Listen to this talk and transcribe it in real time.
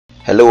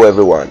Hello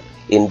everyone,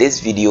 in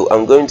this video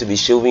I'm going to be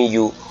showing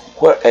you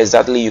where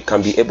exactly you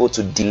can be able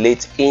to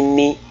delete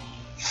any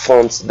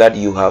fonts that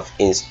you have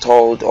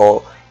installed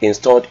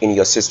in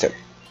your system.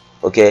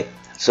 Okay,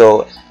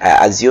 so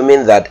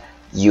assuming that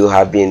you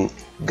have been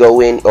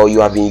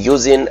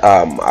using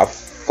a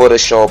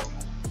Photoshop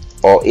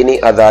or any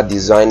other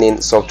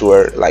designing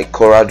software like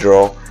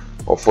CorelDRAW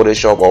or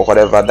Photoshop or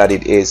whatever that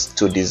it is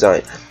to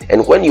design,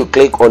 and when you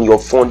click on your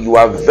font you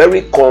are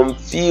very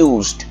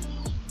confused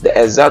the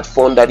exact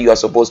font that you are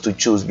supposed to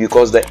choose,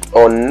 because the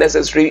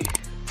unnecessary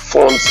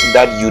fonts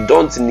that you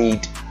don't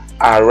need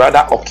are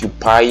rather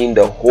occupying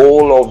the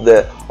whole of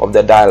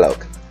the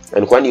dialog.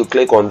 And when you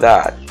click on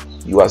that,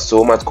 you are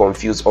so much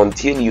confused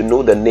until you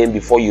know the name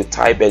before you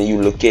type and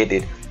you locate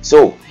it.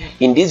 So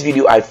in this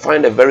video I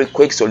find a very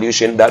quick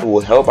solution that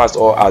will help us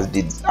all as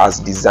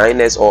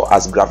designers, or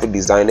as graphic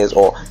designers,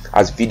 or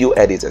as video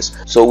editors.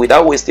 So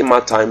without wasting my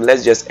time,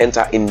 let's just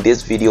enter in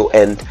this video.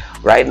 And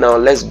right now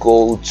let's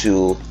go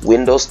to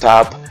Windows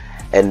tab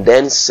and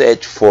then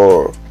search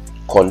for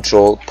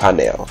control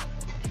panel.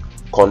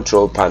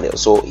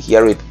 So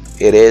here it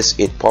is,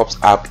 it pops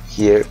up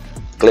here.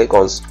 Click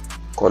on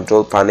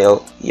control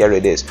panel, here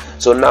it is.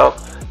 So now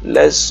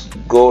let's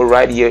go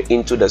right here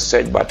into the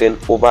search button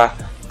over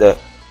the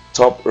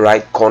top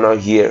right corner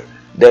here,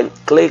 then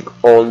click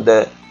on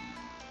the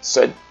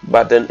search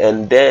button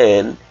and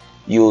then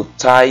you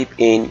type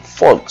in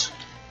font.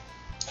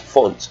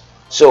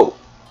 So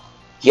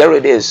here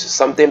it is,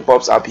 something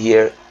pops up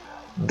here.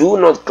 Do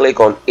not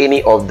click on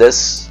any of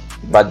this,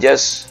 but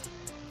just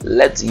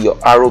let your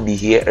arrow be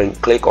here and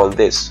click on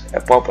this.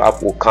 A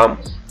pop-up will come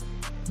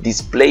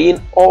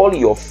displaying all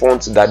your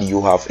fonts that you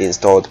have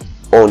installed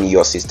on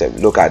your system.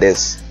 Look at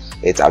this,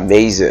 it's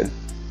amazing.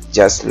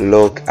 Just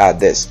look at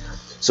this.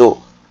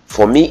 So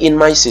for me, in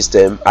my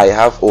system I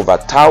have over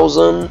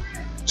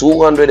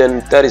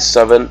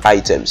 1,237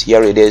 items.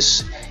 Here it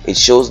is, it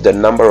shows the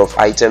number of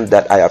items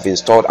that I have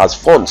installed as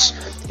fonts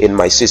in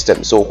my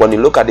system. So when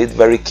you look at it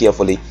very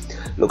carefully,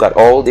 look at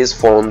all these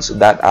fonts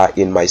that are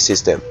in my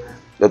system.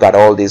 Look at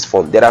all these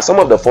fonts. There are some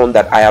of the fonts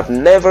that I have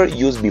never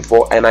used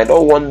before and I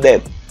don't want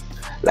them,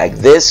 like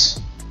this,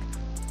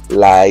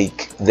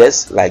 like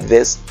this, like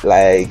this,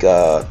 like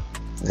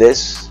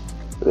this,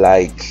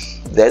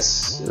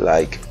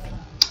 like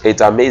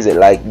it's amazing.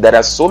 Like there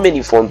are so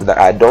many fonts that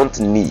I don't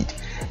need,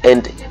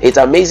 and it's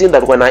amazing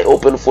that when I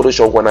open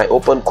Photoshop, when I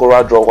open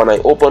CorelDRAW, when I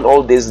open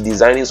all these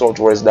designing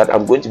softwares that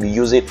I'm going to be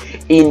using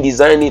in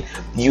designing,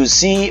 you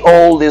see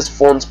all these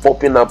fonts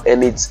popping up,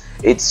 and it's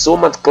so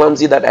much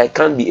clumsy that I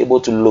can't be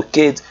able to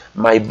locate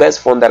my best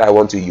font that I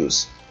want to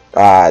use.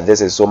 This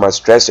is so much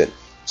stressing.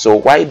 So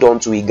why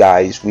don't we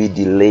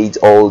delete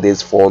all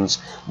these fonts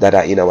that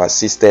are in our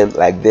system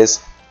like this?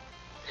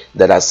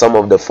 That are some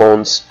of the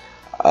fonts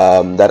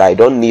that I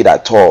don't need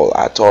at all,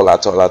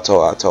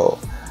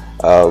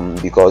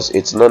 because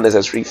it's not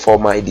necessary for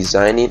my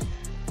designing.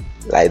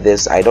 Like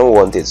this, I don't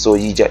want it. So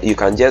you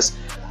can just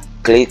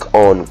click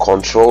on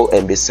control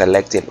and be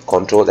selecting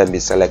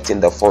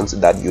the fonts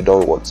that you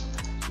don't want.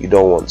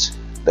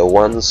 The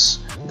ones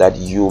that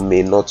you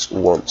may not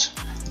want,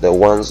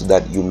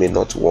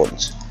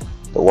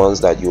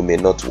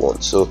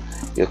 so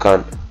you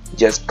can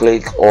just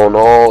click on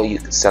all, you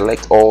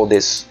select all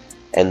this,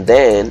 and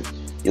then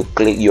you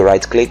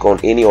right click on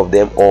any of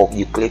them, or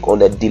you click on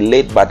the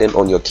delete button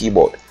on your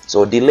keyboard.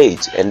 So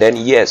delete, and then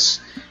yes,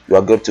 you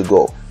are good to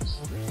go.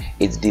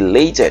 It's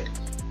deleted.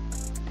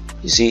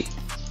 You see,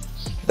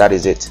 that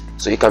is it.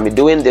 So you can be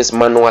doing this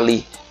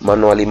manually,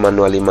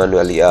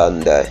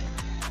 and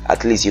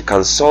at least you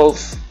can solve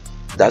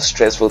that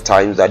stressful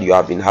times that you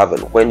have been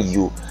having when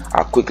you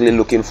are quickly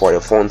looking for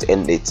a font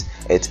and it's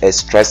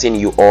stressing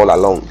you all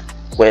along,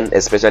 when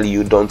especially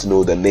you don't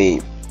know the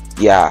name.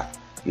 Yeah,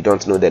 you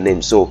don't know the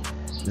name. So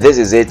this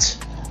is it.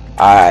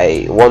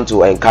 I want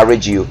to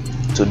encourage you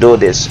to do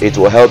this. It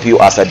will help you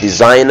as a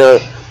designer,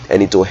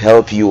 and it will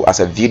help you as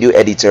a video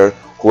editor,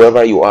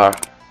 whoever you are.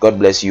 God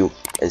bless you,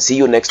 and see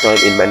you next time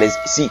in my next.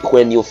 See,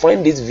 when you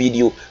find this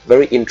video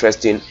very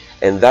interesting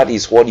and that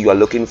is what you are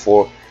looking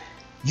for,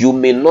 you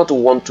may not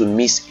want to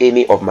miss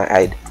any of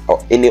my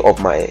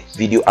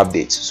video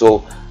updates.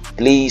 So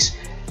please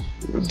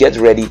get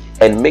ready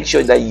and make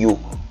sure that you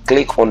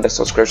click on the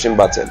subscription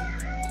button.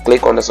 And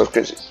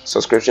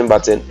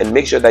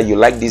make sure that you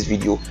like this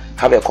video,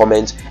 have a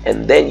comment,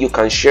 and then you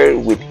can share it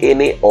with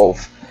any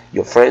of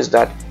your friends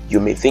that you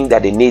may think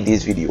that they need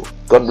this video.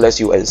 God bless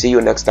you, and see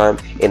you next time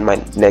in my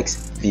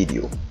next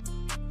video.